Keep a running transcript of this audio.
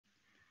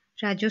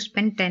Raju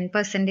spent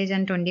 10%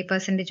 and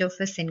 20% of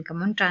his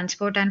income on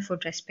transport and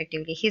food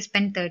respectively. He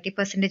spent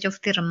 30%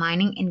 of the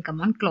remaining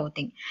income on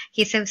clothing.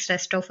 He saves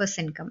rest of his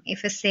income.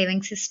 If his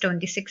savings is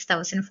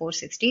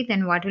 26,460,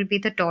 then what will be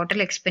the total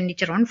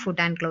expenditure on food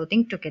and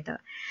clothing together?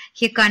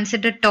 He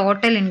considered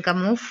total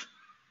income of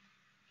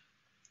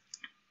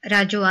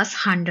Raju as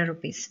 100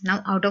 rupees.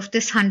 Now out of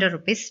this 100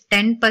 rupees,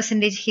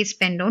 10% he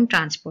spent on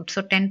transport.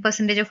 So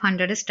 10% of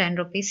 100 is 10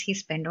 rupees he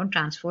spent on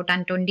transport,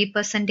 and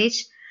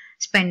 20%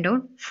 spend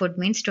on food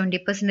means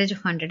 20%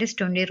 of 100 is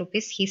 20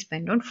 rupees he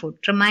spent on food.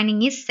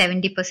 Remaining is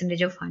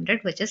 70% of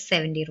 100, which is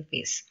 70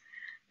 rupees.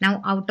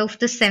 Now out of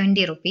the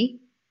 70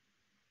 rupee,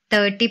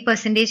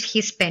 30%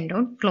 he spent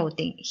on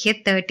clothing. Here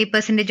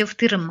 30% of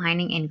the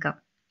remaining income.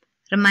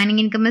 Remaining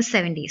income is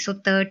 70. So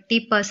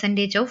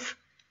 30% of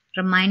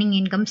remaining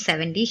income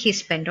 70 he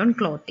spent on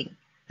clothing.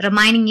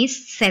 Remaining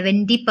is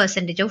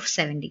 70% of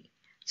 70.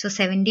 So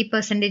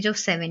 70% of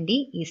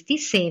 70 is the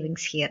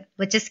savings here,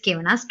 which is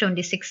given as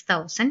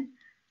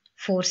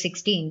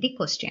 26,460 in the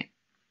question.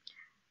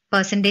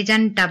 Percentage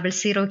and double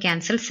zero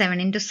cancel. 7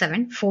 into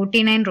 7,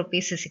 49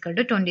 rupees is equal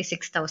to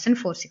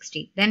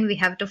 26,460. Then we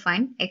have to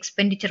find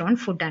expenditure on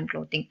food and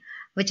clothing,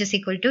 which is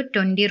equal to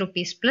 20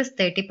 rupees plus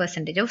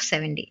 30% of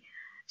 70.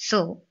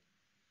 So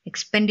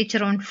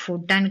expenditure on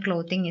food and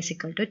clothing is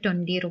equal to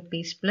 20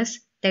 rupees plus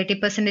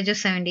 30% of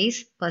 70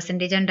 is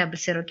percentage and double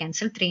zero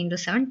cancel. 3 into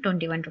 7,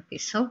 21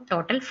 rupees. So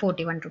total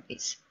 41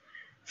 rupees.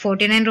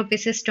 49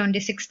 rupees is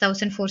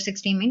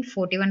 26,460 means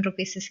 41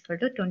 rupees is equal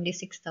to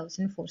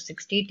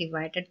 26,460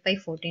 divided by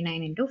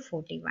 49 into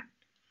 41.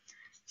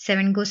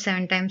 7 goes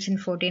 7 times in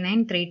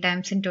 49, 3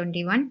 times in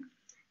 21,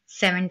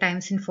 7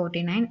 times in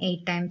 49,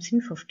 8 times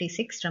in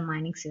 56,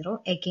 remaining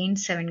 0. Again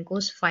 7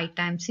 goes 5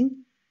 times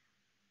in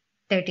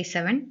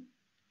 37,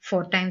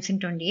 4 times in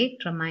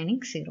 28,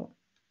 remaining 0.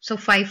 So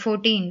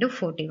 540 into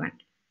 41.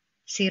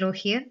 0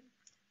 here.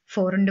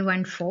 4 into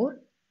 1, 4.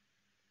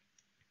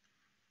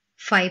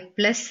 5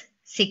 plus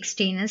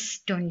 16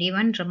 is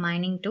 21,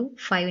 remaining 2.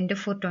 5 into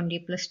 4, 20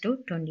 plus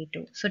 2,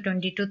 22. So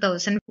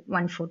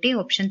 22,140,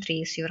 option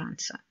 3 is your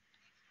answer.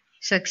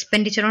 So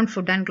expenditure on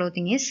food and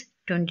clothing is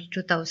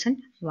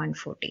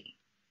 22,140.